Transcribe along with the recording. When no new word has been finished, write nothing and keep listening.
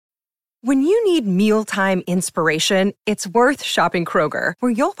When you need mealtime inspiration, it's worth shopping Kroger,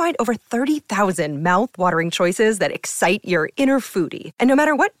 where you'll find over 30,000 mouth-watering choices that excite your inner foodie. And no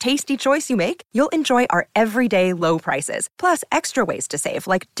matter what tasty choice you make, you'll enjoy our everyday low prices, plus extra ways to save,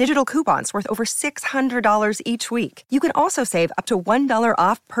 like digital coupons worth over $600 each week. You can also save up to $1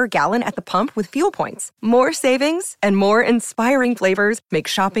 off per gallon at the pump with fuel points. More savings and more inspiring flavors make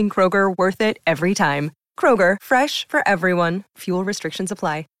shopping Kroger worth it every time. Kroger, fresh for everyone. Fuel restrictions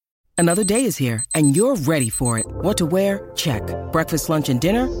apply. Another day is here, and you're ready for it. What to wear? Check. Breakfast, lunch, and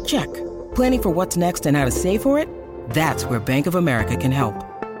dinner? Check. Planning for what's next and how to save for it? That's where Bank of America can help.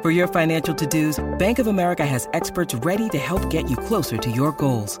 For your financial to-dos, Bank of America has experts ready to help get you closer to your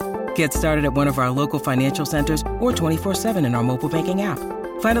goals. Get started at one of our local financial centers or 24/7 in our mobile banking app.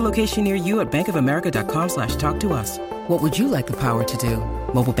 Find a location near you at bankofamerica.com/talktous. What would you like the power to do?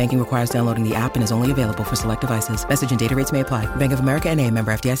 Mobile banking requires downloading the app and is only available for select devices. Message and data rates may apply. Bank of America N.A.,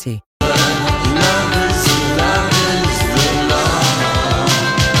 member FDIC.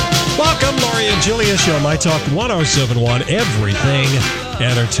 Welcome, Lori and Julia Show, My Talk 1071, Everything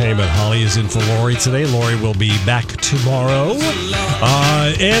Entertainment. Holly is in for Lori today. Lori will be back tomorrow.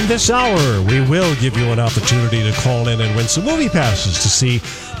 And this hour, we will give you an opportunity to call in and win some movie passes to see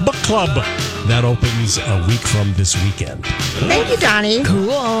Book Club. That opens a week from this weekend. Thank you, Donnie.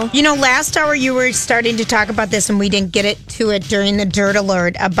 Cool. You know, last hour you were starting to talk about this, and we didn't get to it during the Dirt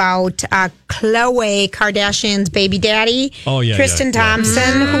Alert about Khloe Kardashian's baby daddy, Tristan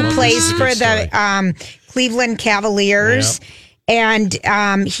Thompson, who plays for the Cleveland Cavaliers. Yep. And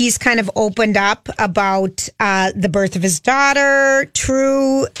he's kind of opened up about the birth of his daughter,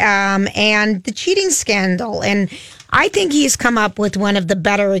 True, and the cheating scandal. And I think he's come up with one of the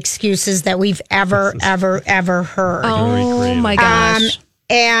better excuses that we've ever heard. Oh, my gosh.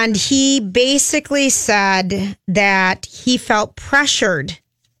 And he basically said that he felt pressured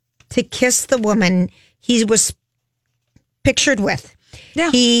to kiss the woman he was pictured with.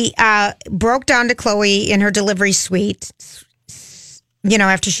 Yeah. He broke down to Khloe in her delivery suite, you know,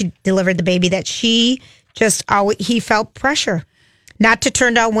 after she delivered the baby, that he felt pressure not to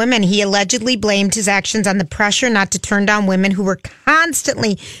turn down women. He allegedly blamed his actions on the pressure not to turn down women who were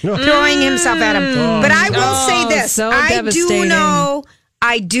constantly throwing himself at him. But I will say this. So I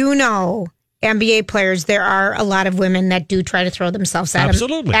do know NBA players, there are a lot of women that do try to throw themselves at him.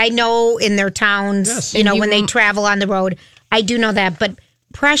 Absolutely. I know in their towns, you know, when they travel on the road, I do know that, but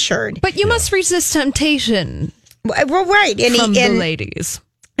pressured. But you must resist temptation. Well, right. And from the ladies.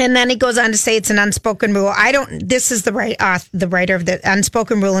 And then he goes on to say it's an unspoken rule. This is the writer of the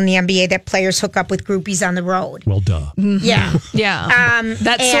unspoken rule in the NBA that players hook up with groupies on the road. Well, duh. Mm-hmm. Yeah. Yeah.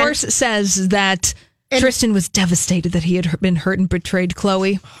 That source says that Tristan was devastated that he had been hurt and betrayed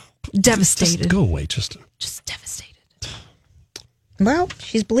Khloe. Devastated. Just go away, Tristan. Just devastated. Well,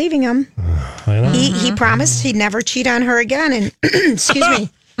 she's believing him. I know. He promised he'd never cheat on her again. And excuse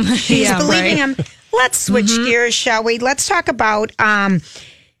me. She's believing him. Let's switch gears, shall we? Let's talk about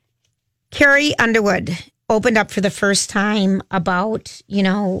Carrie Underwood opened up for the first time about, you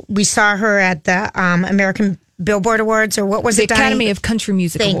know, we saw her at the American Billboard Awards, or what was the it? Academy of Country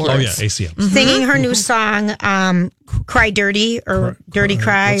Music Awards. Oh, yeah, ACM. Singing her new song, Cry Dirty, or Dirty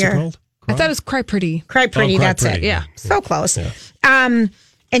Cry. What's it called? I thought it was Cry Pretty. Cry Pretty, Cry that's Pretty, it. yeah. So close. Yeah.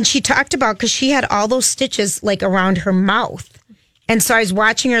 And she talked about, because she had all those stitches like around her mouth. And so I was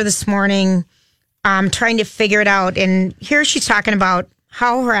watching her this morning, trying to figure it out. And here she's talking about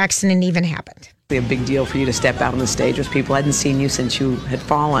how her accident even happened. A big deal for you to step out on the stage with people hadn't seen you since you had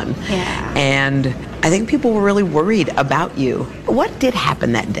fallen. Yeah. And I think people were really worried about you. What did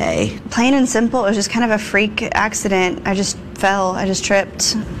happen that day? Plain and simple, it was just kind of a freak accident. I just fell, I just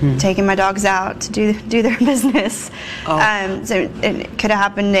tripped, taking my dogs out to do their business. Oh. So it could have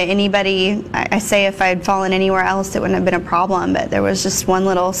happened to anybody. I say if I had fallen anywhere else, it wouldn't have been a problem, but there was just one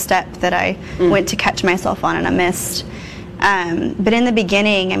little step that I went to catch myself on and I missed. But in the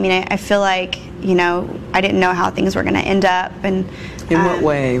beginning, I mean, I feel like, you know, I didn't know how things were going to end up. And in what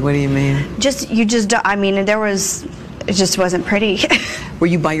way? What do you mean? It just wasn't pretty. Were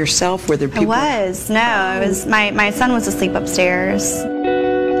you by yourself? Were there people? I was. No, it was my son was asleep upstairs.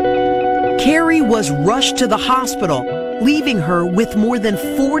 Carrie was rushed to the hospital, leaving her with more than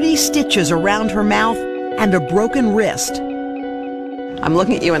 40 stitches around her mouth and a broken wrist. I'm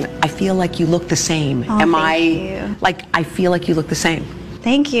looking at you and I feel like you look the same. Oh, thank you. I feel like you look the same.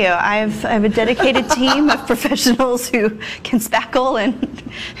 Thank you. I have a dedicated team of professionals who can spackle and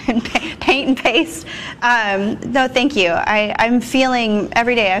paint and paste. No, thank you. I'm feeling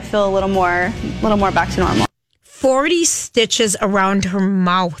every day. I feel a little more back to normal. 40 stitches around her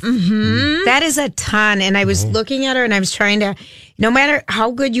mouth. Mm-hmm. That is a ton. And I was looking at her and I was trying to no matter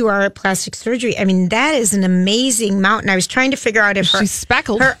how good you are at plastic surgery, I mean, that is an amazing mountain. I was trying to figure out if She's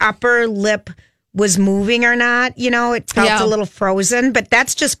speckled. her upper lip was moving or not. You know, it felt a little frozen, but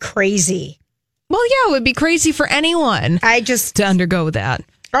that's just crazy. Well, yeah, it would be crazy for anyone to undergo that.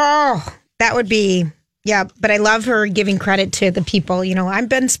 Oh, that would be, yeah. But I love her giving credit to the people. You know, I've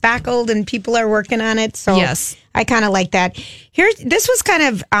been spackled and people are working on it. So yes, I kind of like that. This was kind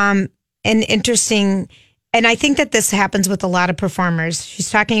of an interesting, and I think that this happens with a lot of performers.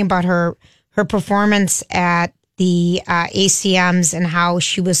 She's talking about her performance at the ACMs and how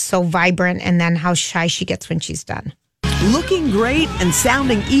she was so vibrant and then how shy she gets when she's done. Looking great and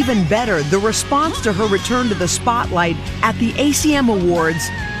sounding even better, the response to her return to the spotlight at the ACM Awards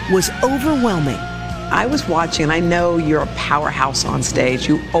was overwhelming. I was watching, and I know you're a powerhouse on stage.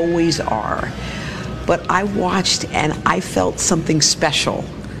 You always are. But I watched and I felt something special.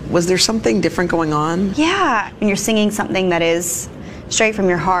 Was there something different going on? Yeah, when you're singing something that is straight from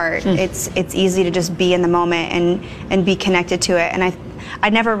your heart, it's easy to just be in the moment and be connected to it. And I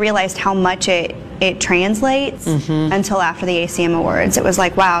never realized how much it translates until after the ACM Awards. It was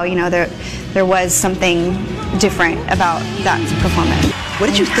like, wow, you know, there was something different about that performance. What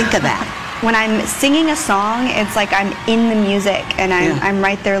did you think of that? When I'm singing a song, it's like I'm in the music and I'm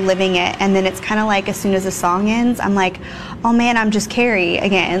right there living it. And then it's kind of like as soon as the song ends, I'm like, oh man, I'm just Carrie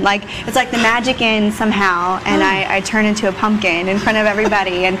again. Like, it's like the magic ends somehow, and I turn into a pumpkin in front of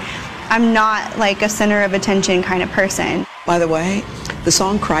everybody. And I'm not like a center of attention kind of person. By the way, the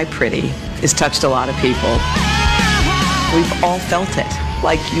song Cry Pretty has touched a lot of people. We've all felt it.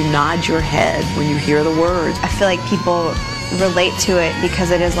 Like you nod your head when you hear the words. I feel like people relate to it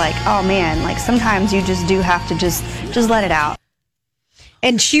because it is like, oh man, like sometimes you just do have to just let it out.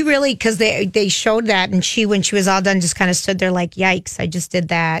 And she really, because they showed that, and she, when she was all done, just kind of stood there like, yikes, I just did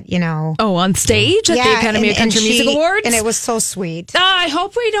that, you know. Oh, on stage at the Academy of Country Music Awards? And it was so sweet. I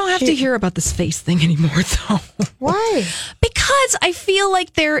hope we don't have to hear about this face thing anymore, though. Why? Because I feel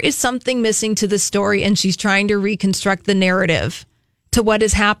like there is something missing to the story, and she's trying to reconstruct the narrative to what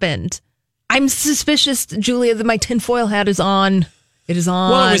has happened. I'm suspicious, Julia, that my tinfoil hat is on. It is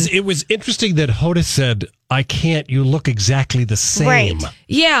on. Well, it was interesting that Hoda said, I can't, you look exactly the same. Right.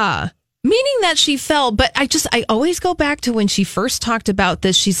 Yeah. Meaning that she fell, but I always go back to when she first talked about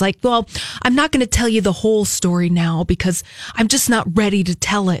this. She's like, well, I'm not going to tell you the whole story now because I'm just not ready to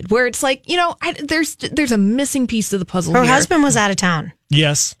tell it. Where it's like, you know, there's a missing piece of the puzzle Her here. husband was out of town.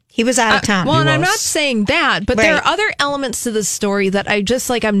 Yes. He was out of town. Well, and I'm not saying that, but there are other elements to the story that I just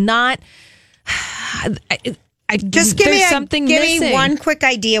like, I'm not... Just give me one quick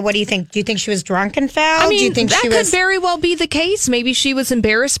idea. What do you think? Do you think she was drunk and fell? I mean, do you think that could very well be the case. Maybe she was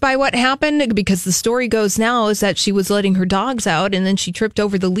embarrassed by what happened, because the story goes now is that she was letting her dogs out and then she tripped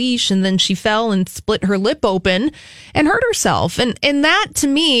over the leash and then she fell and split her lip open and hurt herself. And that to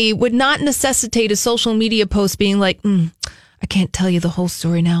me would not necessitate a social media post being like, I can't tell you the whole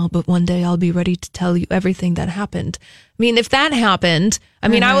story now, but one day I'll be ready to tell you everything that happened. I mean, if that happened, I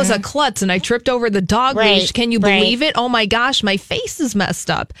mean, I was a klutz and I tripped over the dog leash. Can you believe it? Oh my gosh, my face is messed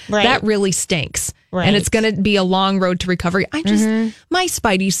up. That really stinks. And it's going to be a long road to recovery. My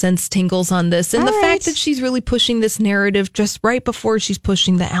spidey sense tingles on this. And the fact that she's really pushing this narrative just right before she's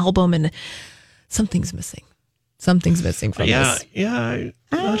pushing the album, and something's missing. Something's missing from this. Yeah,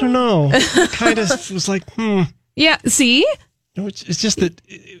 I don't know. It kind of was like, Yeah, see? No, it's just that.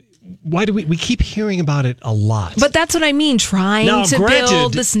 Why do we keep hearing about it a lot? But that's what I mean. Trying to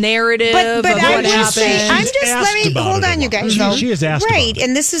build this narrative but of what happened. Let me hold on, you guys. She has asked about it.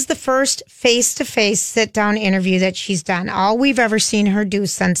 And this is the first face-to-face sit-down interview that she's done. All we've ever seen her do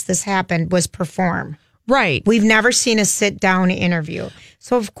since this happened was perform. Right. We've never seen a sit-down interview.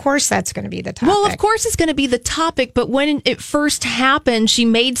 So, of course, that's going to be the topic. Well, of course it's going to be the topic, but when it first happened, she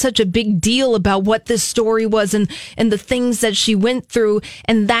made such a big deal about what this story was and the things that she went through.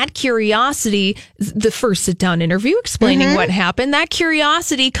 And that curiosity, the first sit-down interview explaining what happened, that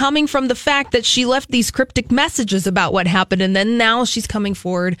curiosity coming from the fact that she left these cryptic messages about what happened. And then now she's coming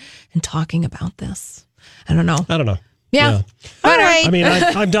forward and talking about this. I don't know. Yeah. All right. I mean,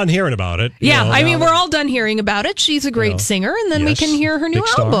 I'm done hearing about it. I mean, we're all done hearing about it. She's a great singer, and then we can hear her new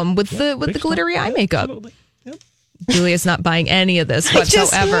album with the glittery eye makeup. Absolutely. Yep. Julia's not buying any of this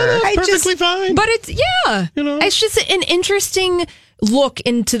whatsoever. Perfectly fine. But it's it's just an interesting look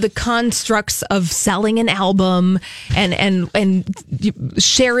into the constructs of selling an album and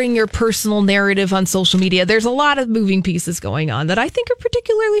sharing your personal narrative on social media. There's a lot of moving pieces going on that I think are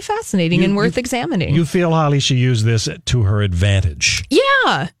particularly fascinating and worth examining. You feel Holly should use this to her advantage?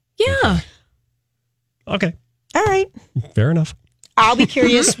 Yeah. Okay. All right. Fair enough. I'll be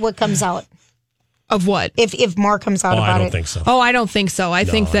curious what comes out. Of what? If more comes out about I it. don't think so. Oh, I don't think so. I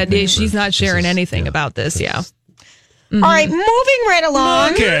think that she's not sharing anything about this. Yeah. All right, moving right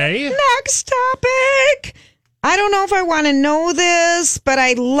along. Okay. Next topic. I don't know if I want to know this, but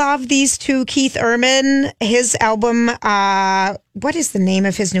I love these two. Keith Urban, his album. What is the name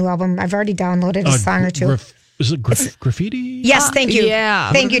of his new album? I've already downloaded a song or two. Is it graffiti? Yes, thank you.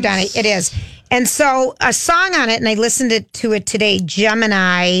 Yeah. Thank you, Donnie. It is. And so a song on it, and I listened to it today,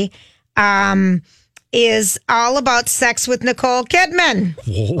 Gemini, is all about sex with Nicole Kidman.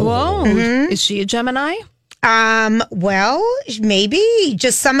 Whoa. Is she a Gemini? Well, maybe.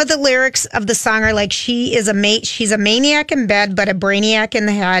 Just some of the lyrics of the song are like, she's a maniac in bed, but a brainiac in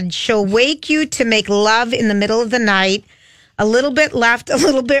the head. She'll wake you to make love in the middle of the night. A little bit left, a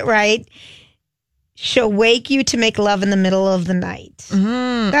little bit right. She'll wake you to make love in the middle of the night.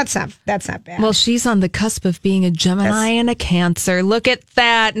 Mm-hmm. That's not bad. Well, she's on the cusp of being a Gemini and a Cancer. Look at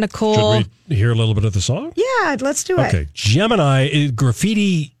that, Nicole. Should we hear a little bit of the song? Yeah, let's do it. Okay. Gemini,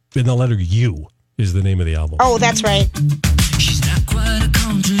 graffiti in the letter U is the name of the album. Oh, that's right. She's not quite a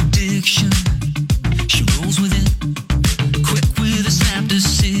contradiction. She rolls with it, quick with a snap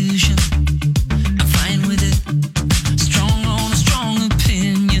decision. I'm fine with it, strong on strong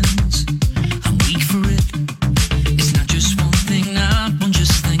opinions. I'm weak for it. It's not just one thing, not one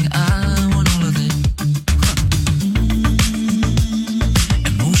just thing. I want all of it.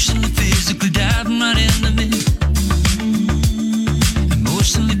 Emotionally, physically, diving right in the middle.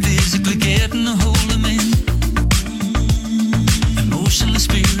 Emotionally, physically, getting a hold of me. Emotionally,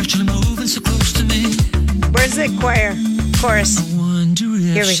 spiritually, moving so close to me. Where's the chorus?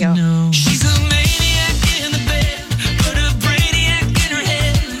 Here we go. She's a maniac in the bed, but a brainiac in her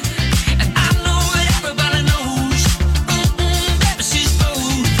head. And I know that everybody knows. Baby, she's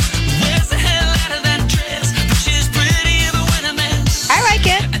bold. Wears the hell out of that dress, but she's pretty even when a mess. I like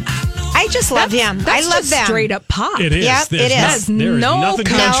it. I just love him. I love them. Straight up pop. It is. Yep, There's it not- is. there is No nothing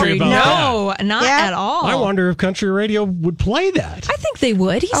country about no, not Yeah. at all. that. I wonder if country radio would play that. I think they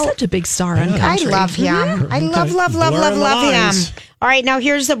would. He's such a big star on I country. love him. I love Blurring the him. lines. All right, now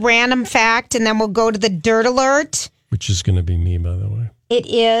here's a random fact, and then we'll go to the dirt alert. Which is going to be me, by the way. It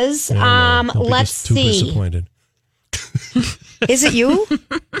is. Don't be Let's too see. disappointed. Is it you?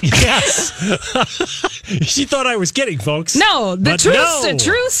 Yes. She thought I was kidding, folks. No, the But true, no.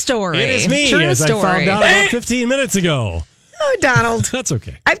 true story. It is me, True as story. I found out about 15 minutes ago. Oh, Donald. That's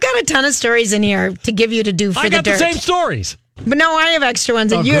okay. I've got a ton of stories in here to give you to do for I the got dirt. the same stories. But no, I have extra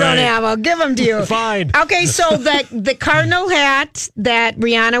ones that Oh, you don't great. have. I'll give them to you. Fine. Okay, so the cardinal hat that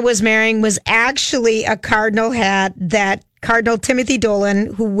Rihanna was wearing was actually a cardinal hat that Cardinal Timothy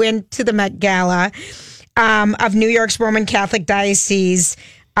Dolan, who went to the Met Gala of New York's Roman Catholic Diocese,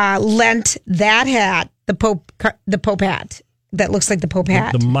 lent that hat, the Pope hat that looks like the Pope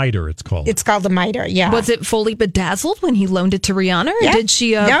hat. The mitre, it's called. It's called the mitre. Yeah. Was it fully bedazzled when he loaned it to Rihanna? Or Yeah. did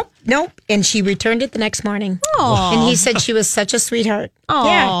she? Nope. And she returned it the next morning. Aw. And he said she was such a sweetheart. Aw,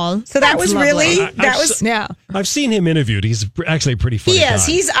 Yeah. So that that's was lovely. really, that was, Yeah. I've seen him interviewed. He's actually a pretty funny he is.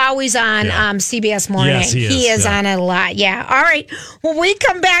 guy. He's always on Yeah. CBS Morning. Yes, he is, yeah. on it a lot. Yeah. All right. When we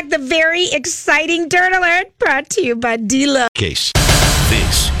come back, the very exciting Dirt Alert brought to you by D-Lo. Case.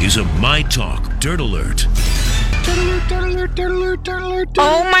 This is a My Talk Dirt Alert.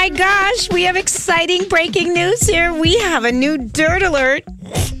 Oh my gosh, we have exciting breaking news here. We have a new Dirt Alert,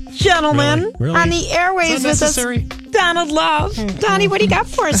 gentlemen, Really? on the airwaves Is that with us. necessary? Donald Love. Donnie, what do you got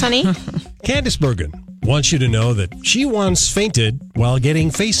for us, honey? Candice Bergen wants you to know that she once fainted while getting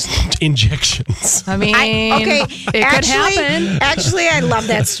face injections. I mean, it could happen. Actually, I love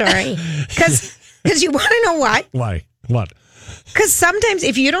that story. Because you want to know what? Why? What? Because sometimes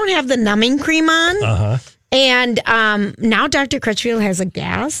if you don't have the numbing cream on, and now Dr. Crutchfield has a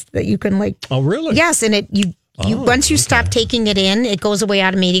gas that you can like. Oh, really? Yes, and once you stop taking it in, it goes away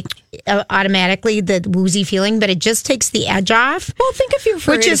automatically, the woozy feeling, but it just takes the edge off. Well, think of your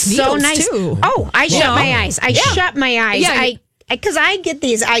Which is so nice. Too. Oh, I shut my eyes. I shut my eyes. Yeah. Because I get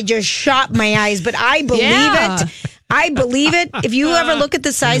these, I just shut my eyes, but I believe Yeah. it. I believe it. If you ever look at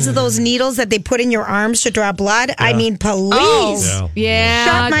the size of those needles that they put in your arms to draw blood, I mean, please Yeah.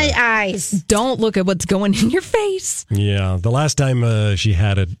 shut my eyes. Don't look at what's going in your face. Yeah. The last time she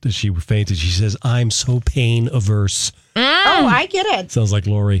had it, she fainted. She says, "I'm so pain averse." Oh, I get it. Sounds like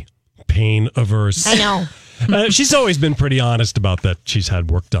Lori. Pain averse. I know. She's always been pretty honest about that. She's had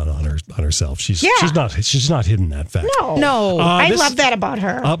work done on herself. She's not hidden that fact. No. I love that about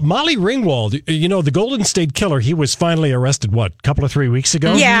her. Molly Ringwald, the Golden State Killer, he was finally arrested, a couple of 3 weeks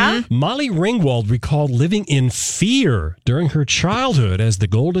ago? Yeah. Molly Ringwald recalled living in fear during her childhood as the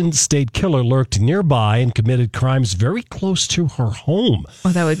Golden State Killer lurked nearby and committed crimes very close to her home. Oh,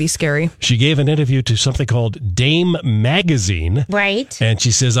 that would be scary. She gave an interview to something called Dame Magazine. Right. And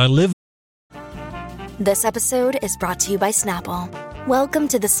she says, I live. This episode is brought to you by Snapple. Welcome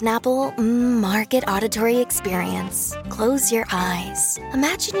to the Snapple Market Auditory Experience. Close your eyes.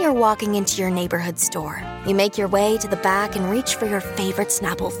 Imagine you're walking into your neighborhood store. You make your way to the back and reach for your favorite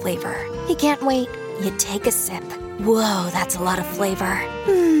Snapple flavor. You can't wait. You take a sip. Whoa, that's a lot of flavor.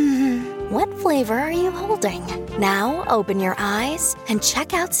 What flavor are you holding? Now open your eyes and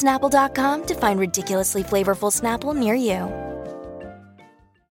check out Snapple.com to find ridiculously flavorful Snapple near you.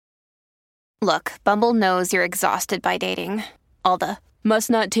 Look, Bumble knows you're exhausted by dating. All the, must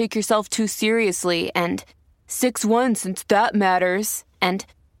not take yourself too seriously, and 6'1" since that matters, and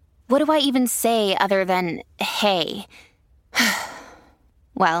what do I even say other than, hey?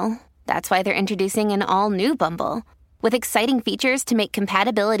 Well, that's why they're introducing an all-new Bumble, with exciting features to make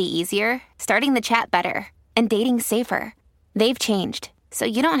compatibility easier, starting the chat better, and dating safer. They've changed, so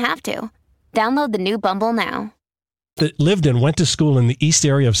you don't have to. Download the new Bumble now. That lived and went to school in the east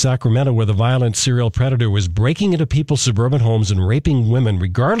area of Sacramento where the violent serial predator was breaking into people's suburban homes and raping women,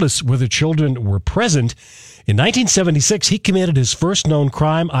 regardless whether children were present. In 1976, he committed his first known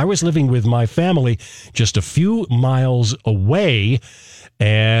crime. I was living with my family just a few miles away,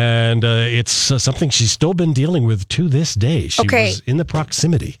 and it's something she's still been dealing with to this day. She was in the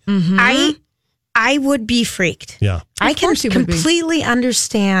proximity. Mm-hmm. I would be freaked. Yeah. I can completely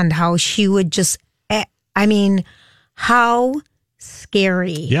understand how she would just, how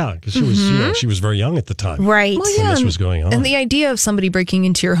scary. Yeah, because she was, she was very young at the time. Right. Well, when this was going on. And the idea of somebody breaking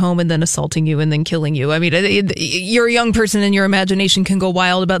into your home and then assaulting you and then killing you. I mean, you're a young person and your imagination can go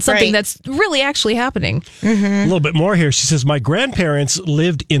wild about something that's really actually happening. A little bit more here. She says, my grandparents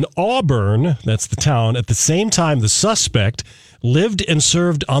lived in Auburn, that's the town, at the same time the suspect lived and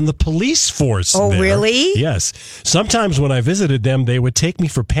served on the police force. Oh, there. really? Yes. Sometimes when I visited them, they would take me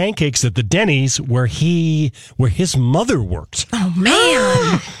for pancakes at the Denny's where his mother worked. Oh,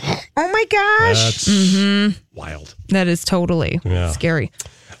 man. Oh, my gosh. That's wild. That is totally scary.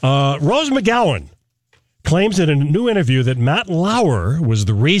 Rose McGowan claims in a new interview that Matt Lauer was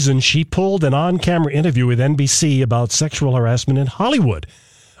the reason she pulled an on-camera interview with NBC about sexual harassment in Hollywood.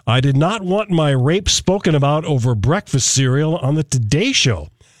 I did not want my rape spoken about over breakfast cereal on the Today Show.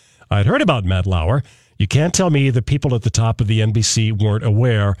 I'd heard about Matt Lauer. You can't tell me the people at the top of the NBC weren't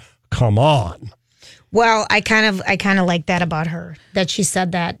aware. Come on. Well, I kind of like that about her, that she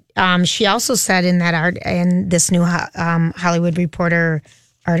said that. She also said in this new Hollywood Reporter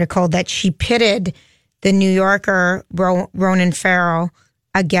article that she pitted the New Yorker Ronan Farrow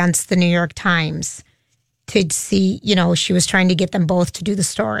against the New York Times to see, she was trying to get them both to do the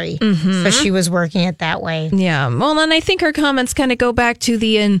story. So she was working it that way. Yeah. Well, and I think her comments kind of go back to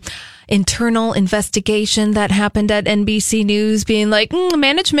the internal investigation that happened at NBC News, being like,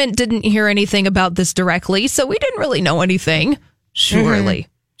 management didn't hear anything about this directly, so we didn't really know anything. Surely.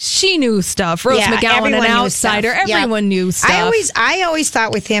 She knew stuff. Rose McGowan, an outsider. Everyone knew stuff. I always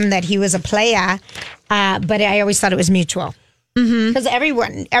thought with him that he was a player, but I always thought it was mutual. Because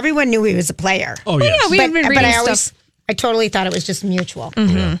everyone knew he was a player. Oh, yes. Yeah, we've been reading stuff. I totally thought it was just mutual.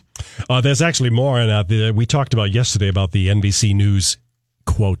 Yeah. There's actually more in that. We talked about yesterday about the NBC News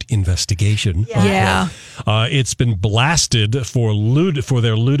quote investigation. Yeah. It's been blasted for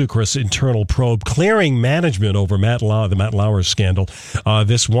their ludicrous internal probe, clearing management over the Matt Lauer scandal.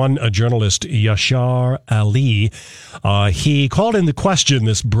 This one journalist, Yashar Ali, he called into question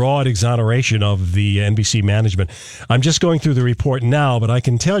this broad exoneration of the NBC management. I'm just going through the report now, but I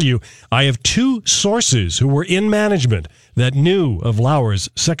can tell you I have two sources who were in management that knew of Lauer's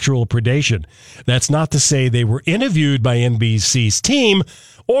sexual predation. That's not to say they were interviewed by NBC's team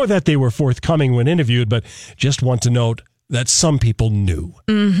or that they were forthcoming when interviewed, but just want to note that some people knew.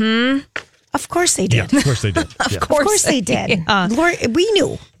 Of course they did. Yeah, of course they did. Of course they did. Lord, we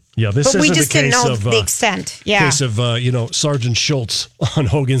knew. Yeah, this but we isn't just a case didn't know of the extent. Yeah. Case of Sergeant Schultz on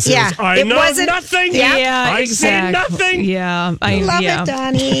Hogan says, I know nothing. Yeah, I say nothing. Yeah, I love it,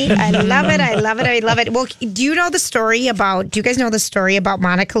 Donnie. I love it. I love it. I love it. Well, do you guys know the story about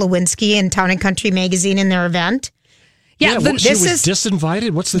Monica Lewinsky and Town and Country magazine in their event? Yeah, she was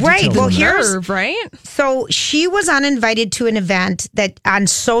disinvited. What's the right? detail? Well, here's right. So she was uninvited to an event that on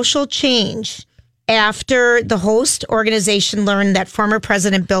social change after the host organization learned that former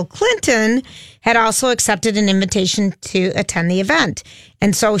President Bill Clinton had also accepted an invitation to attend the event.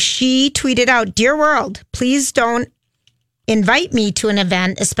 And so she tweeted out, "Dear world, please don't invite me to an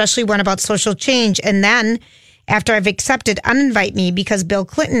event, especially one about social change. And then after I've accepted, uninvite me because Bill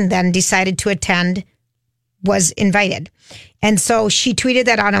Clinton then decided to attend, was invited." And so she tweeted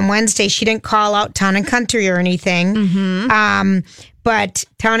that out on Wednesday. She didn't call out Town and Country or anything. But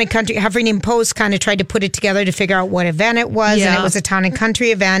Town and Country, Huffington Post kind of tried to put it together to figure out what event it was. And it was a Town and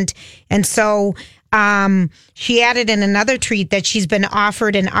Country event. And so she added in another tweet that she's been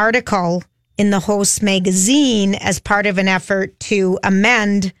offered an article in the Host magazine as part of an effort to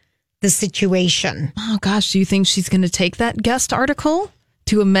amend the situation. Oh, gosh. Do you think she's going to take that guest article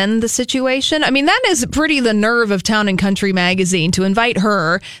to amend the situation? I mean, that is pretty the nerve of Town and Country magazine, to invite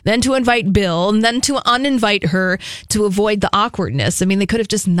her, then to invite Bill, and then to uninvite her to avoid the awkwardness. I mean, they could have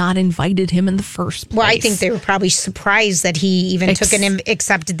just not invited him in the first place. Well, I think they were probably surprised that he even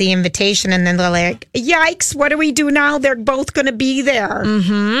accepted the invitation, and then they're like, yikes, what do we do now? They're both going to be there.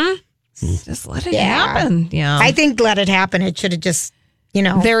 Just let it happen. Yeah. I think let it happen. It should have just,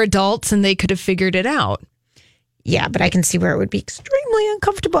 They're adults and they could have figured it out. Yeah, but I can see where it would be extremely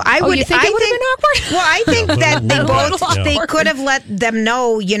uncomfortable. You think it would have been awkward? Well, I think that they could have let them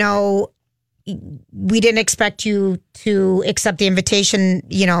know, we didn't expect you to accept the invitation,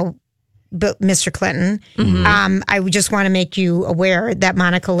 Mr. Clinton. I would just want to make you aware that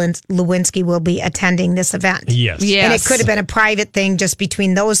Monica Lewinsky will be attending this event. Yes. And it could have been a private thing just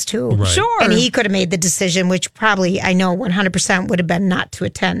between those two. Right. Sure. And he could have made the decision, which probably, I know 100% would have been not to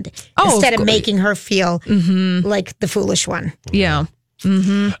attend. Instead of making her feel like the foolish one. Yeah.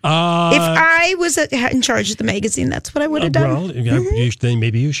 If I was in charge of the magazine, that's what I would have done. Well, then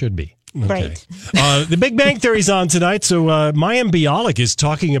maybe you should be. Okay. Right. The Big Bang Theory's on tonight. So Mayim Bialik is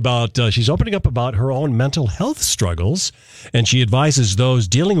talking about, she's opening up about her own mental health struggles. And she advises those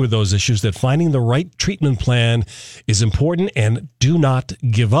dealing with those issues that finding the right treatment plan is important and do not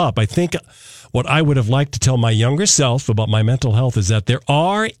give up. I think what I would have liked to tell my younger self about my mental health is that there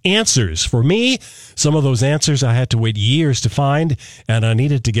are answers. For me, some of those answers I had to wait years to find, and I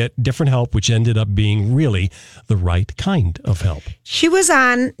needed to get different help, which ended up being really the right kind of help. She was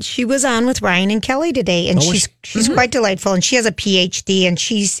on with Ryan and Kelly today, and she's quite delightful, and she has a PhD,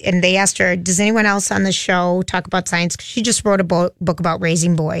 and they asked her, does anyone else on the show talk about science? 'Cause she just wrote a book about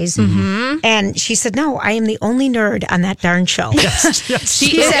raising boys. And she said, no, I am the only nerd on that darn show. Yes.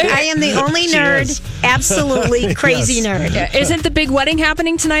 She said, I am the only nerd, absolutely crazy nerd. Isn't the big wedding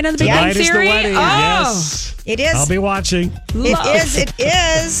happening tonight on the Big Bang Theory? Tonight is the wedding, yes. It is. I'll be watching. It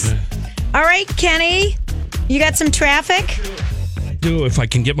is. All right, Kenny, you got some traffic? Do if I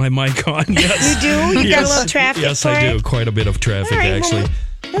can get my mic on. Yes. You do? You got a little traffic? Yes, I do. Quite a bit of traffic, actually.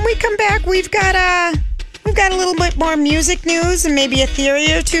 When we come back, we've got a little bit more music news and maybe a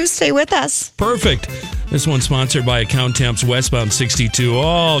theory or two. Stay with us. Perfect. This one's sponsored by Account Temps Westbound 62.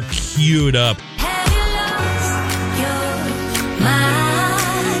 All queued up.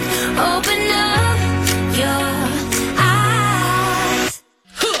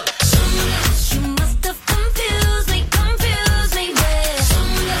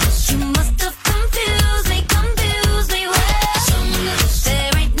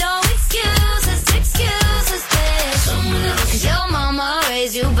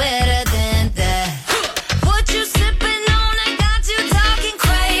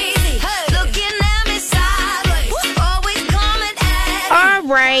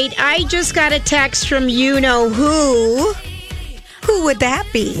 I just got a text from you-know-who. Who would that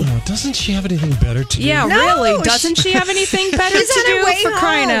be? Oh, doesn't she have anything better to do? Yeah, really. Doesn't she have anything better to do for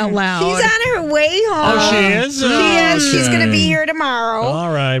crying out loud? She's on her way home. Oh, she is? She is. She's going to be here tomorrow.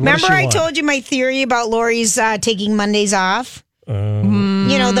 All right. Remember I told you my theory about Lori's taking Mondays off?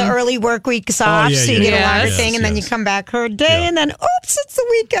 The early work weeks off, so you get a longer thing, and then you come back her day, and then, oops, it's the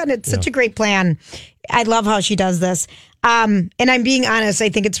weekend. It's such a great plan. I love how she does this. And I'm being honest, I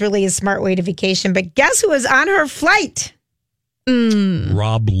think it's really a smart way to vacation. But guess who was on her flight?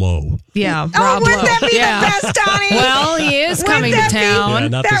 Rob Lowe. Yeah, Rob wouldn't that be the best, Donnie? Well, he is coming to town. Yeah,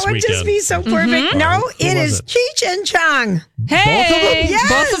 not that this would weekend. just be so perfect. No, it is Cheech and Chong. Hey, both of them? Yes.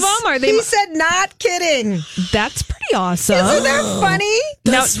 Both of them? Are they? He said, not kidding. That's pretty awesome. Isn't that funny?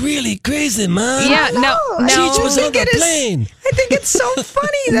 That's really crazy, man. Yeah, no. Cheech was on the plane. I think it's so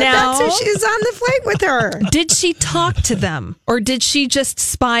funny that's who she's on the flight with her. Did she talk to them, or did she just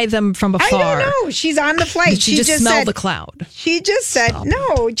spy them from afar? I don't know. She's on the flight. Did she just smell said, the cloud? She just said,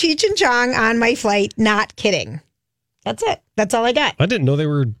 no, Cheech and Chong on my flight, not kidding. That's it. That's all I got. I didn't know they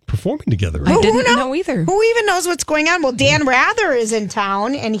were performing together. I didn't know either. Who even knows what's going on? Well, Dan Rather is in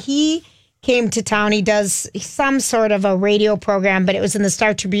town, and he came to town. He does some sort of a radio program, but it was in the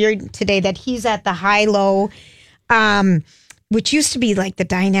Star Tribune today that he's at the High-Low, which used to be like the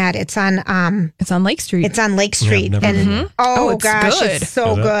Dinette. It's on Lake Street. It's on Lake Street. Yeah, I've never been there. It's gosh, good. it's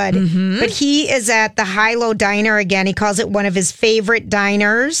so good. But he is at the High-Low Diner again. He calls it one of his favorite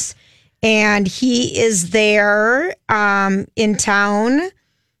diners. And he is there in town.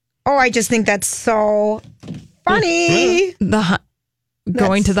 Oh, I just think that's so funny.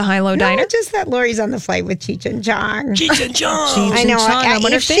 Going to the High-Low Diner? No, just that Lori's on the flight with Cheech and Chong. Cheech and Chong. I know. I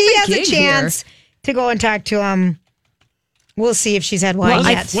wonder If if they she have a has a gig chance to go and talk to him, we'll see if she's had wine Well,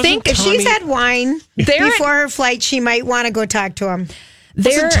 I yet. think if she's had wine They're- before her flight, she might want to go talk to him.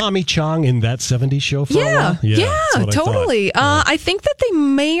 Wasn't Tommy Chong in that 70s show for a while? Yeah, that's what I totally. thought. I think that they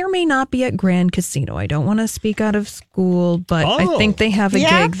may or may not be at Grand Casino. I don't want to speak out of school, but I think they have a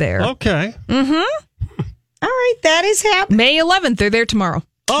gig there. Okay. All right, that is happening. May 11th. They're there tomorrow.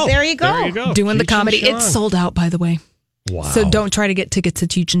 Oh, there you go. Doing the Cheech and comedy. Chong. It's sold out, by the way. Wow. So don't try to get tickets to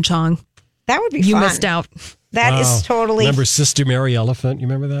Cheech and Chong. That would be You fun. missed out. That is totally. Remember Sister Mary Elephant? You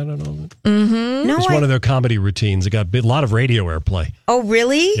remember that at all? No, It's one of their comedy routines. It got a lot of radio airplay. Oh,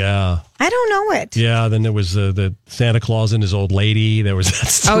 really? Yeah. I don't know it. Yeah, then there was the Santa Claus and his old lady. There was that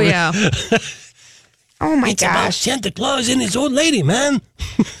story. Oh, yeah. Oh, my It's about gosh. Santa Claus and his old lady, man.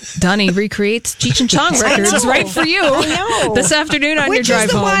 Donnie recreates Cheech and Chong I records know. right for you I know. this afternoon on your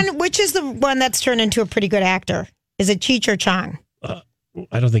drive home. Which is the one that's turned into a pretty good actor? Is it Cheech or Chong?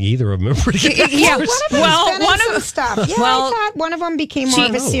 I don't think either of them are pretty good. Yeah, One of them been in some stuff. Yeah, I thought one of them became more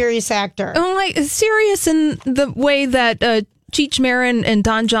of a serious actor. Like serious in the way that Cheech Marin and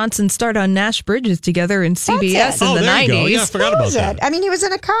Don Johnson starred on Nash Bridges together in CBS in the 90s. There you go. Yeah, I forgot about that. I mean, he was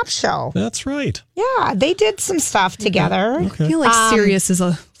in a cop show. That's right. Yeah, they did some stuff together. I feel like serious is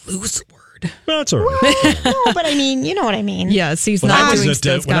a loose word. That's all right. No, but I mean, you know what I mean. Yes, he's When not I was doing at,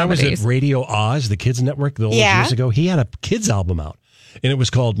 those when I was at comedies. Radio Oz, the kids network, the old years ago, he had a kids album out, and it was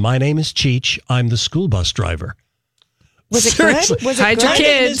called "My Name Is Cheech. I'm the School Bus Driver." Was it Seriously. good? Was it Hide good? your My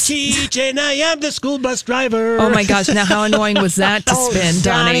name is kids. Cheech, and I am the school bus driver. Oh my gosh! Now, how annoying was that to spin,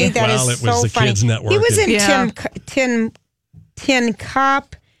 Donnie? That Well, is it was so the funny. Kids Network. He was in Yeah. Tin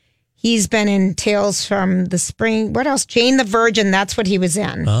Cup. He's been in Tales from the Spring. What else? Jane the Virgin. That's what he was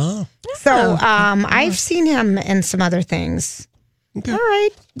in. Oh. So I've seen him in some other things. Okay. All right,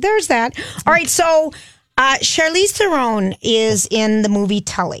 there's that. All right, so Charlize Theron is in the movie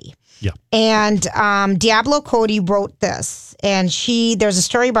Tully. Yeah. And Diablo Cody wrote this, and there's a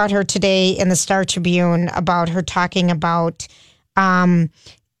story about her today in the Star Tribune about her talking about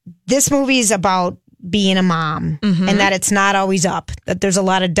this movie's about being a mom and that it's not always up, that there's a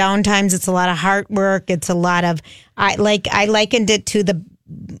lot of downtimes, it's a lot of hard work, it's a lot of I likened it to the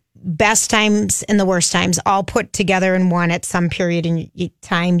best times and the worst times all put together in one at some period in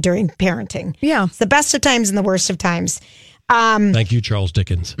time during parenting. Yeah. It's the best of times and the worst of times. Thank you, Charles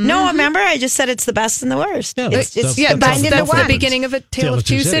Dickens. No, remember, I just said it's the best and the worst. Yeah, It's that's combined into that's one. the beginning of A Tale of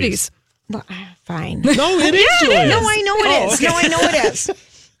Two Cities. Well, fine. No, it is. Julia. No, I know it is. No, I know it is.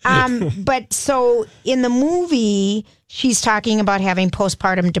 But so in the movie, she's talking about having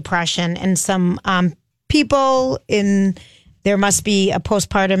postpartum depression, and some people there must be a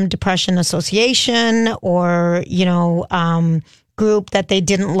postpartum depression association or, group that they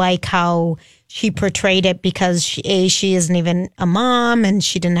didn't like how she portrayed it because she isn't even a mom and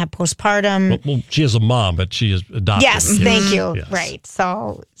she didn't have postpartum. Well, she is a mom, but she is adopted. Yes, thank you. Yes. Right.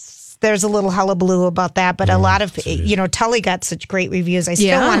 So there's a little hullabaloo about that, but a lot of, Tully got such great reviews. I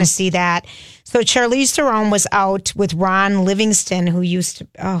still want to see that. So Charlize Theron was out with Ron Livingston, who used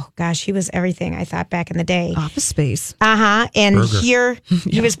to, he was everything, I thought, back in the day. Office Space. And Burger. here,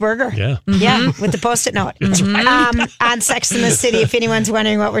 he was Burger. Yeah. Yeah, with the Post-it note. On Sex and the City, if anyone's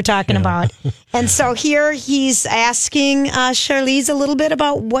wondering what we're talking about. And so here he's asking Charlize a little bit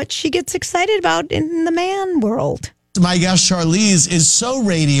about what she gets excited about in the man world. My guest, Charlize, is so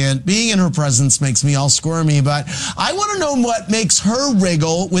radiant. Being in her presence makes me all squirmy, but I want to know what makes her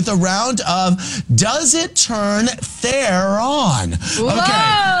wriggle with a round of Does It Turn Fair On?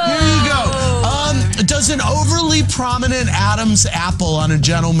 Okay, here you go. Does an overly prominent Adam's apple on a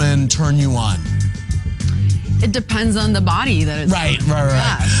gentleman turn you on? It depends on the body that it's Right.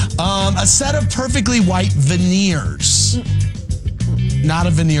 A set of perfectly white veneers. Not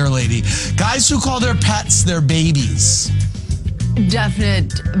a veneer lady. Guys who call their pets their babies.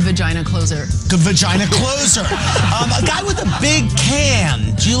 definite vagina closer. Good vagina closer. A guy with a big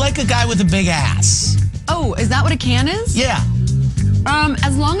can. Do you like a guy with a big ass? Oh, is that what a can is? Yeah.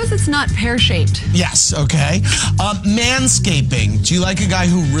 As long as it's not pear-shaped. Yes, okay. Manscaping. Do you like a guy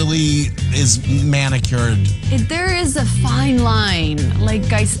who really is manicured? There is a fine line.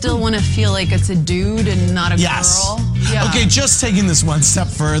 Like, I still want to feel like it's a dude and not a girl. Yeah. Okay, just taking this one step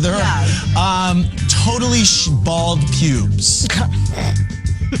further. Totally bald pubes.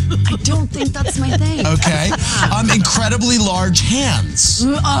 I don't think that's my thing. Okay. Incredibly large hands.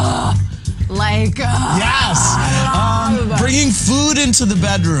 Yes. Bringing food into the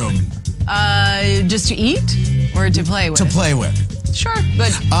bedroom. Just to eat or to play with? To play with. Sure,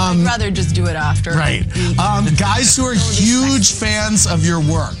 but I'd rather just do it after. Right. Guys who are huge fans of your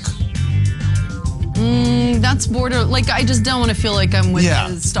work. That's border. Like, I just don't want to feel like I'm with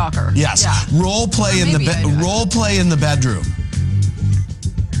a stalker. Yes. Yeah. Role play in the bedroom.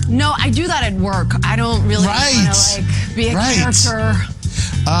 No, I do that at work. I don't really want to like be a character.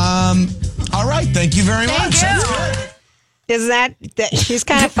 All right. Thank you very much. That's good. Is that she's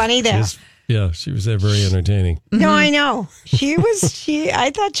kind of funny there? She was very entertaining. No, I know.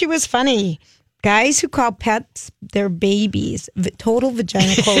 I thought she was funny. Guys who call pets their babies, total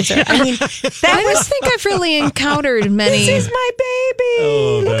vagina closer. I mean, I don't think I've really encountered many. This is my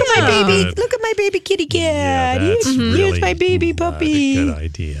baby. Look at my baby. Look at my baby kitty cat. Here's my baby puppy. Good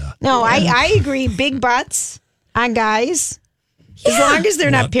idea. No, I agree. Big butts on guys. As long as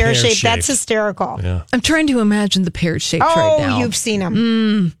they're not pear-shaped, that's hysterical. Yeah. I'm trying to imagine the pear-shaped right now. Oh, you've seen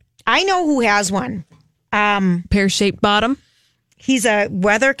them. I know who has one. Pear-shaped bottom? He's a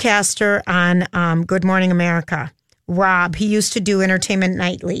weathercaster on Good Morning America. Rob, he used to do Entertainment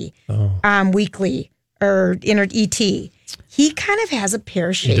Nightly, weekly, or ET. He kind of has a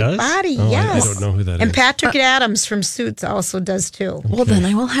pear-shaped body. Oh, yes. I don't know who that is. And Patrick Adams from Suits also does too. Well, then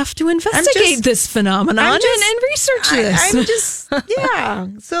I will have to investigate this phenomenon and research this. I'm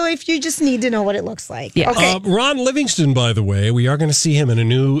just, So if you just need to know what it looks like. Yeah. Okay. Ron Livingston, by the way, we are going to see him in a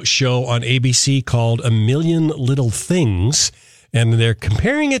new show on ABC called A Million Little Things. And they're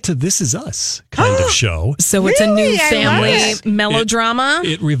comparing it to This Is Us kind of show. So it's a new family melodrama?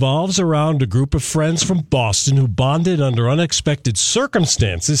 It revolves around a group of friends from Boston who bonded under unexpected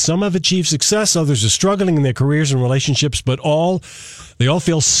circumstances. Some have achieved success, others are struggling in their careers and relationships, but they all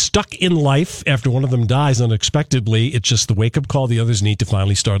feel stuck in life after one of them dies unexpectedly. It's just the wake-up call the others need to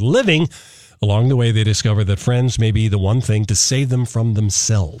finally start living. Along the way, they discover that friends may be the one thing to save them from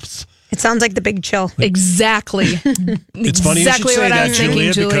themselves. It sounds like The Big Chill. Exactly. It's funny you should say that,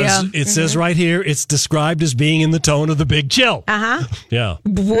 Julia, because it says right here it's described as being in the tone of The Big Chill. Yeah. They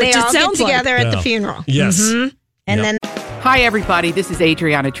all get together at the funeral. Yes. And then... Hi, everybody. This is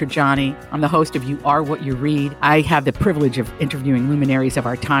Adriana Trajani. I'm the host of You Are What You Read. I have the privilege of interviewing luminaries of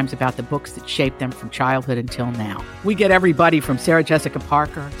our times about the books that shaped them from childhood until now. We get everybody from Sarah Jessica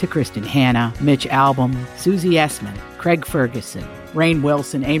Parker to Kristen Hanna, Mitch Albom, Susie Essman, Craig Ferguson, Rainn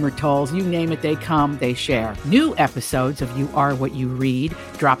Wilson, Amor Tolls, you name it, they come, they share. New episodes of You Are What You Read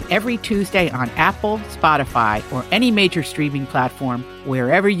drop every Tuesday on Apple, Spotify, or any major streaming platform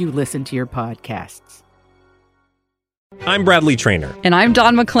wherever you listen to your podcasts. I'm Bradley Trainer. And I'm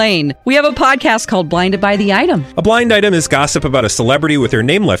Don McClain. We have a podcast called Blinded by the Item. A blind item is gossip about a celebrity with their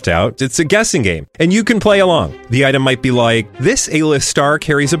name left out. It's a guessing game, and you can play along. The item might be like, this A-list star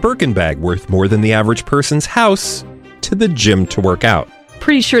carries a Birkin bag worth more than the average person's house to the gym to work out.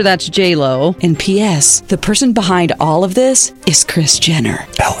 Pretty sure that's J-Lo. And P.S. the person behind all of this is Kris Jenner,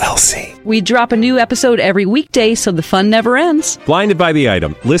 LLC. We drop a new episode every weekday so the fun never ends. Blinded by the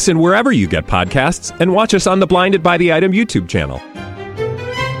Item. Listen wherever you get podcasts and watch us on the Blinded by the Item YouTube channel.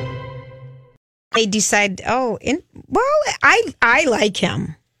 They decide, I like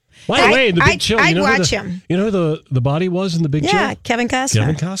him. By the way, The Big Chill. I'd watch him. You know who the body was in The Big Chill? Yeah, Kevin Costner.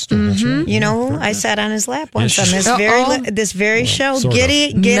 Kevin Costner. That's right. You know who? I sat on his lap once on this very show. sort of.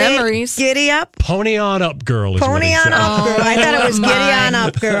 Giddy up. Pony on up, girl. Pony on up, girl. I thought it was giddy on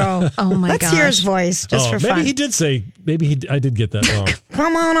up, girl. Oh my god! Let's hear his voice just for fun. Maybe he did say. I did get that wrong.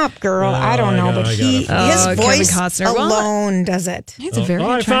 Come on up, girl. I don't know, but his voice alone does it. He's a very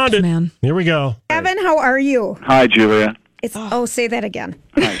I found it. man. Here we go. Kevin, how are you? Hi, Julia. Say that again.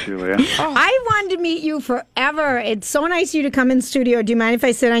 Hi, Julia. I wanted to meet you forever. It's so nice of you to come in the studio. Do you mind if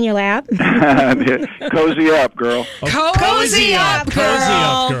I sit on your lap? Cozy up, girl. Cozy up, girl. Cozy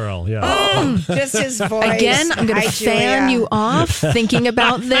up, girl. Yeah. Just his voice. Again, I'm going to fan you off thinking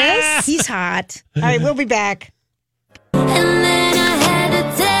about this. He's hot. All right, we'll be back. And then I had to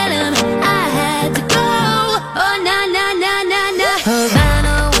tell him I had to go. Oh, na, na, na, na, na.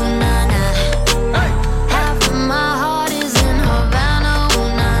 Havana, ooh, na, na. Half of my heart is in Havana, ooh,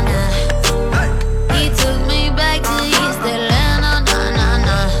 na, na. He took me back to East Atlanta, na, na,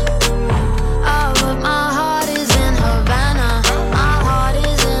 na. Oh, but my heart is in Havana. My heart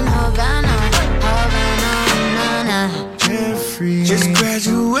is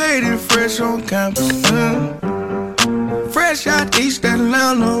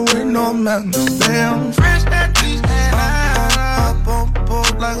Damn, fresh that cheese and I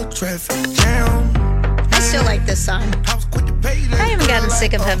like a traffic jam. I still like this song. I haven't gotten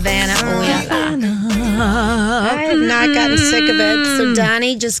sick of Havana. I have not gotten sick of it. So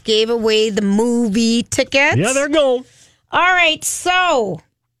Donnie just gave away the movie tickets. Yeah, they're gone. All right, so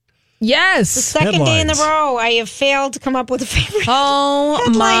yes, the second day in the row, I have failed to come up with a favorite.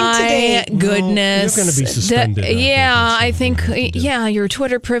 Oh my goodness! You're going to be suspended. I think your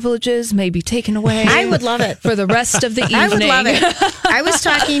Twitter privileges may be taken away. I would love it for the rest of the evening. I would love it. I was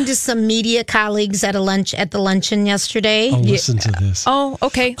talking to some media colleagues at the luncheon yesterday. Oh, listen to this. Oh,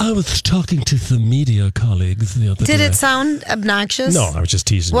 okay. I was talking to some media colleagues the other day. Did it sound obnoxious? No, I was just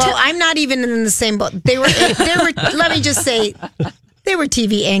teasing. Well, I'm not even in the same boat. They were. Let me just say, they were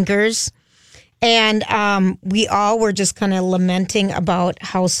TV anchors. And we all were just kind of lamenting about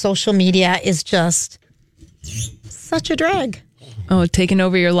how social media is just such a drag. Oh, taking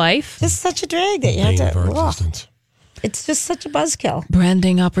over your life? Just such a drag that you have to. It's just such a buzzkill.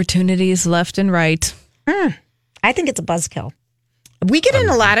 Branding opportunities left and right. I think it's a buzzkill. We get in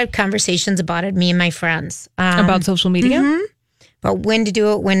a lot of conversations about it, me and my friends. About social media? Mm-hmm. About when to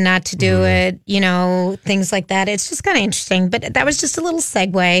do it, when not to do it, things like that. It's just kind of interesting. But that was just a little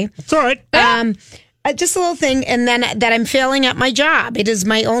segue. It's all right. Just a little thing. And then that I'm failing at my job. It is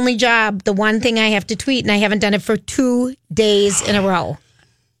my only job. The one thing I have to tweet, and I haven't done it for 2 days in a row.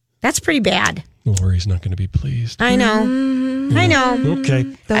 That's pretty bad. Lori's not going to be pleased. I know. I know.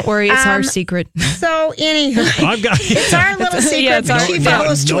 Okay. Don't worry, it's our secret. So, anyway. it's our little secret. She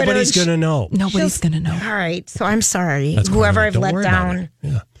follows Twitter. Nobody's going to know. Nobody's going to know. All right. So, I'm sorry. That's whoever I've Don't let worry down.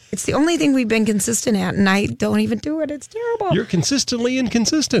 Yeah. It's the only thing we've been consistent at, and I don't even do it. It's terrible. You're consistently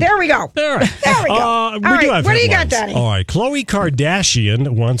inconsistent. There we go. All right. There we go. We do have what do you got, headlines. Donnie? All right. Khloe Kardashian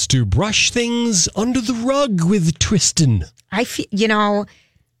wants to brush things under the rug with Tristan. I feel,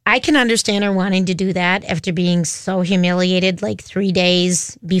 I can understand her wanting to do that after being so humiliated like 3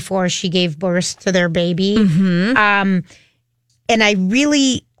 days before she gave birth to their baby. Mm-hmm. And I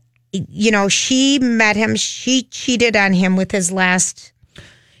really, she met him. She cheated on him with his last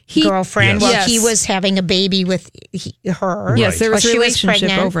girlfriend while he was having a baby with her. Yes, there was a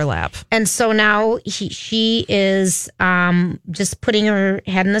relationship overlap. And so now she is just putting her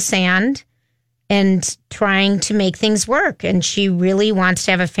head in the sand and trying to make things work. And she really wants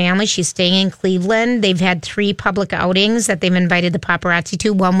to have a family. She's staying in Cleveland. They've had 3 public outings that they've invited the paparazzi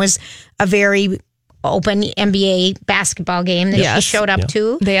to. One was a very open NBA basketball game that she showed up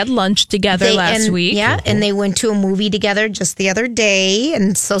to. They had lunch together last week. Yeah, and they went to a movie together just the other day.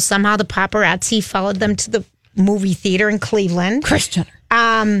 And so somehow the paparazzi followed them to the movie theater in Cleveland. Christian.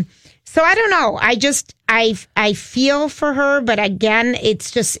 So I don't know. I feel for her, but again, it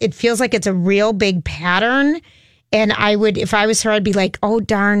feels like it's a real big pattern. And if I was her, I'd be like, oh,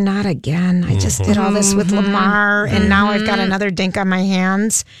 darn, not again. I just did all this with Lamar, and now I've got another dink on my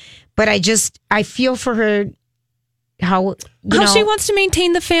hands. But I feel for her how she wants to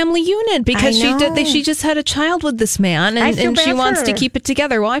maintain the family unit because she just had a child with this man, and she wants to keep it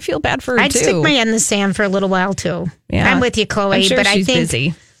together. Well, I feel bad for her, I'd too. stick my head in the sand for a little while, too. Yeah. I'm with you, Khloe. I'm sure but she's I think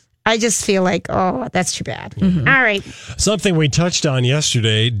busy. I just feel like, oh, that's too bad. All right. Something we touched on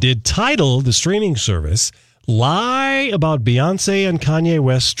yesterday. Did Tidal, the streaming service, lie about Beyonce and Kanye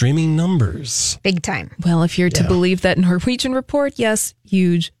West streaming numbers? Big time. Well, if you're to believe that Norwegian report, yes,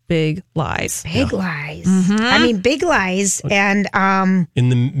 huge, big lies. Big lies. I mean, big lies. And in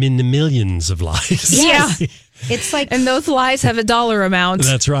the millions of lies. Yeah. It's like, and those lies have a dollar amount.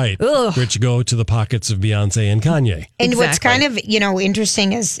 That's right. Ugh. Which go to the pockets of Beyonce and Kanye. And what's kind of,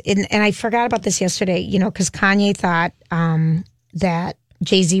 interesting is, and I forgot about this yesterday, because Kanye thought that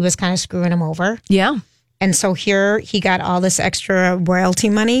Jay-Z was kind of screwing him over. Yeah. And so here he got all this extra royalty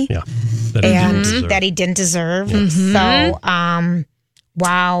money. Yeah. That he didn't deserve. So,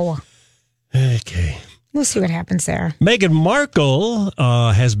 wow. Okay. We'll see what happens there. Meghan Markle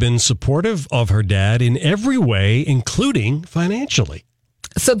has been supportive of her dad in every way, including financially.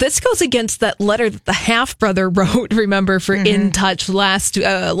 So this goes against that letter that the half brother wrote, remember, for In Touch last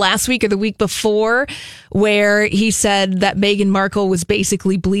week or the week before, where he said that Meghan Markle was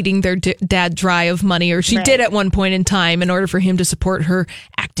basically bleeding their dad dry of money, or she did at one point in time, in order for him to support her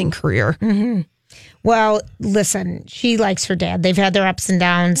acting career. Mm-hmm. Well, listen, she likes her dad. They've had their ups and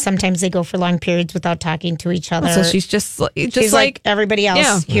downs. Sometimes they go for long periods without talking to each other. So she's just like everybody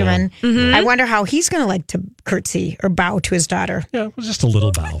else, human. Yeah. Mm-hmm. I wonder how he's going to like to curtsy or bow to his daughter. Yeah, just a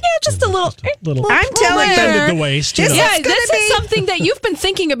little bow. Yeah, just a little. I'm telling you. Bend at the waist. This is something that you've been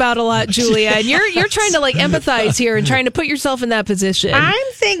thinking about a lot, Julia. And you're trying to empathize here and trying to put yourself in that position. I'm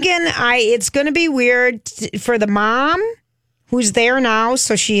thinking it's going to be weird for the mom, who's there now,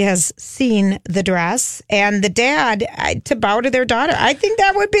 so she has seen the dress, and the dad to bow to their daughter. I think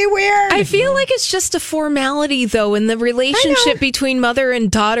that would be weird. I feel like it's just a formality, though, and the relationship between mother and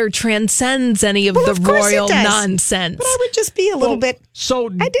daughter transcends any of the royal nonsense. But I would just be a little bit. So,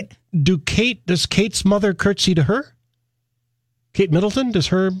 does Kate's mother curtsy to her? Kate Middleton,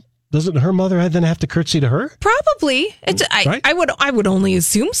 doesn't her mother then have to curtsy to her? Probably. I would only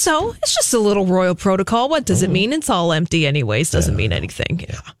assume so. It's just a little royal protocol. What does it mean? It's all empty anyways. Doesn't mean anything.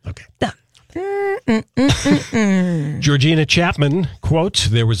 Yeah. Okay. Georgina Chapman, quote,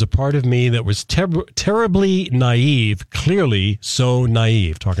 "There was a part of me that was terribly naive, clearly so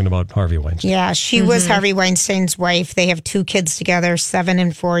naive," talking about Harvey Weinstein. Yeah, she was Harvey Weinstein's wife. They have 2 kids together, 7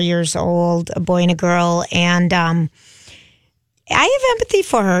 and 4 years old, a boy and a girl. And I have empathy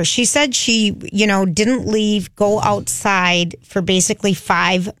for her. She said she, didn't go outside for basically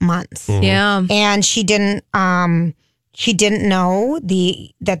 5 months. Yeah. And she didn't know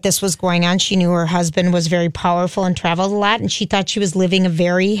that this was going on. She knew her husband was very powerful and traveled a lot, and she thought she was living a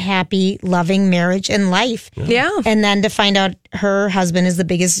very happy, loving marriage and life. Yeah. And then to find out her husband is the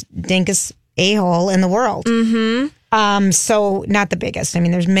biggest dinkus a-hole in the world. Mm-hmm. So not the biggest. I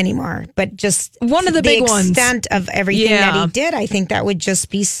mean, there's many more, but just one of the big ones. The extent of everything that he did, I think that would just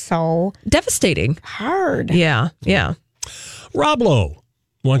be so devastating, hard. Yeah. Rob Lowe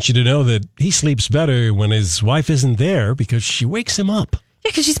wants you to know that he sleeps better when his wife isn't there because she wakes him up.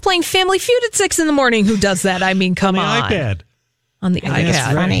 Yeah, because she's playing Family Feud at 6 a.m. Who does that? I mean, come on. iPad. On the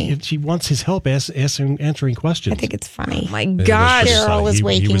iPad. Funny. She wants his help answering questions. I think it's funny. Oh my gosh. Cheryl was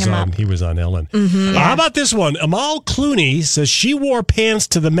waking him up. He was on Ellen. Mm-hmm. How about this one? Amal Clooney says she wore pants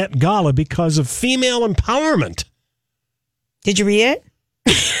to the Met Gala because of female empowerment. Did you read it?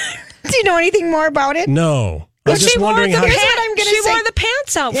 Do you know anything more about it? No. Well, she wore the how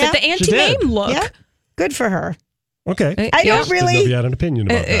pants outfit, the anti-name look. Yeah. Good for her. Okay. I don't really. Didn't know if you had an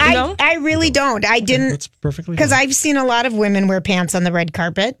opinion about that. No? I really don't. I didn't. That's perfectly because fine. I've seen a lot of women wear pants on the red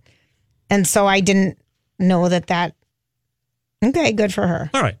carpet, and so I didn't know that. Okay, good for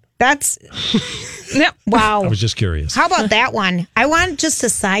her. All right. That's. Yep. Wow. I was just curious. How about that one? I want just a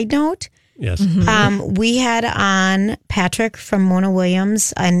side note. Yes. Mm-hmm. We had on Patrick from Mona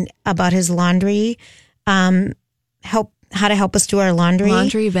Williams about his laundry, how to help us do our laundry.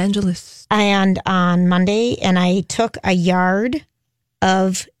 Laundry evangelist. And on Monday, and I took a yard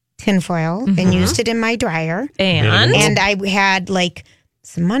of tinfoil and used it in my dryer. And I had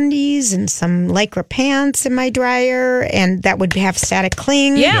some undies and some Lycra pants in my dryer, and that would have static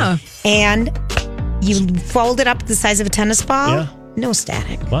cling. Yeah. And you fold it up the size of a tennis ball. Yeah. No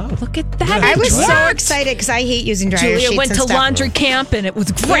static. Wow. Look at that. I was so excited because I hate using dryer sheets. Julia went and to stuff. laundry camp and it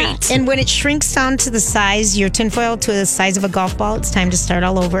was great. And when it shrinks down to the size, your tinfoil to the size of a golf ball, it's time to start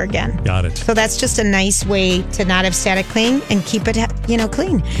all over again. Got it. So that's just a nice way to not have static cling and keep it,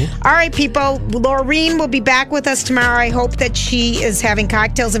 clean. Cool. All right, people. Laureen will be back with us tomorrow. I hope that she is having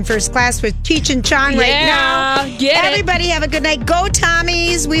cocktails in first class with Cheech and Chong right now. Get Everybody have a good night. Go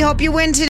Tommies. We hope you win today.